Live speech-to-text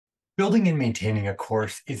Building and maintaining a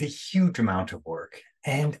course is a huge amount of work,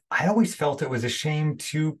 and I always felt it was a shame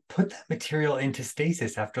to put that material into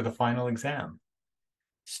stasis after the final exam.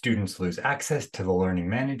 Students lose access to the learning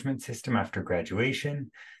management system after graduation,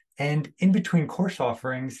 and in between course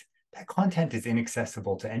offerings, that content is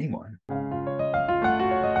inaccessible to anyone.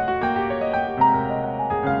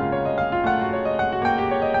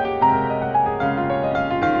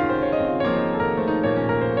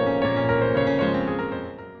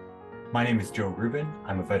 My name is Joe Rubin.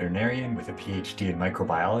 I'm a veterinarian with a PhD in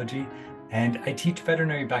microbiology, and I teach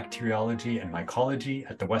veterinary bacteriology and mycology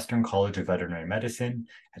at the Western College of Veterinary Medicine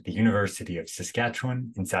at the University of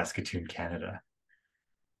Saskatchewan in Saskatoon, Canada.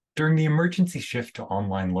 During the emergency shift to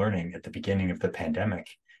online learning at the beginning of the pandemic,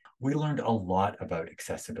 we learned a lot about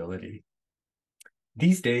accessibility.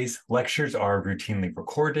 These days, lectures are routinely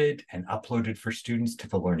recorded and uploaded for students to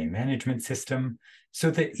the learning management system, so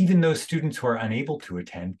that even those students who are unable to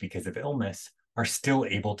attend because of illness are still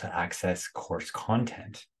able to access course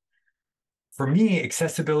content. For me,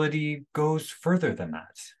 accessibility goes further than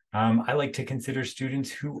that. I like to consider students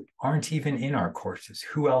who aren't even in our courses.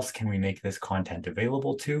 Who else can we make this content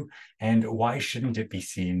available to, and why shouldn't it be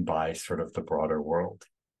seen by sort of the broader world?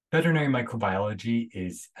 Veterinary microbiology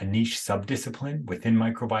is a niche subdiscipline within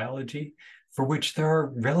microbiology for which there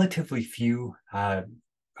are relatively few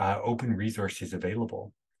open resources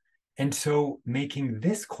available. And so making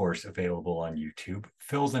this course available on YouTube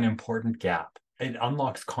fills an important gap. It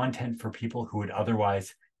unlocks content for people who would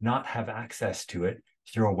otherwise not have access to it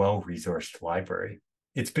through a well-resourced library.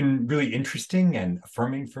 It's been really interesting and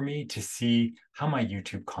affirming for me to see how my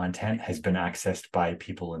YouTube content has been accessed by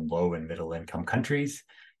people in low and middle income countries.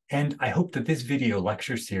 And I hope that this video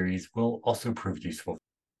lecture series will also prove useful.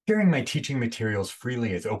 Sharing my teaching materials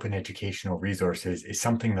freely as open educational resources is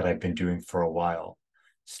something that I've been doing for a while,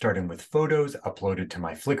 starting with photos uploaded to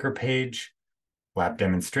my Flickr page, lab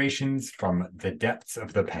demonstrations from the depths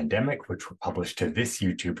of the pandemic, which were published to this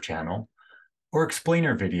YouTube channel, or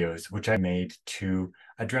explainer videos, which I made to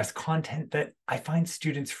address content that I find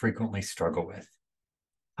students frequently struggle with.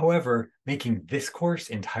 However, making this course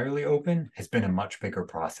entirely open has been a much bigger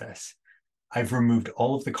process. I've removed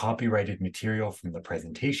all of the copyrighted material from the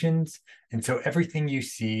presentations, and so everything you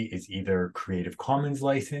see is either Creative Commons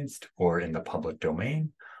licensed or in the public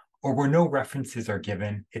domain, or where no references are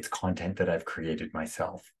given, it's content that I've created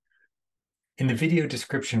myself. In the video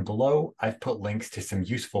description below, I've put links to some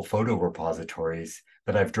useful photo repositories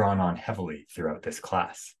that I've drawn on heavily throughout this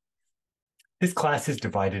class. This class is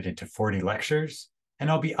divided into 40 lectures, and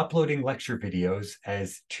I'll be uploading lecture videos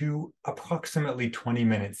as two approximately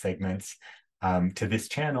 20-minute segments to this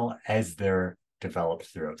channel as they're developed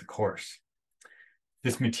throughout the course.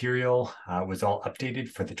 This material was all updated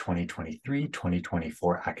for the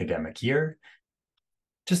 2023-2024 academic year.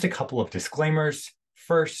 Just a couple of disclaimers.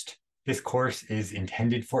 First, this course is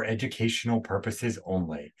intended for educational purposes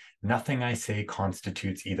only. Nothing I say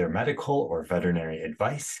constitutes either medical or veterinary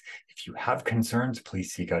advice. If you have concerns,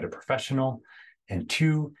 please seek out a professional. And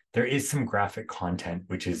two, there is some graphic content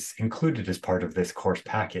which is included as part of this course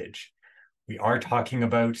package. We are talking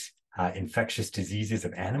about infectious diseases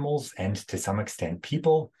of animals and to some extent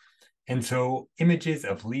people. And so images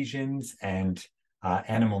of lesions and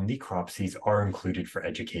animal necropsies are included for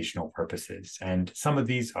educational purposes. And some of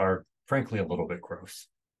these are frankly a little bit gross.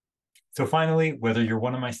 So finally, whether you're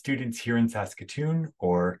one of my students here in Saskatoon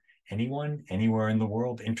or anyone anywhere in the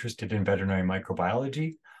world interested in veterinary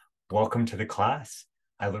microbiology, welcome to the class.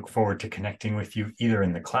 I look forward to connecting with you either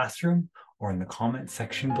in the classroom or in the comment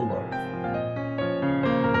section below.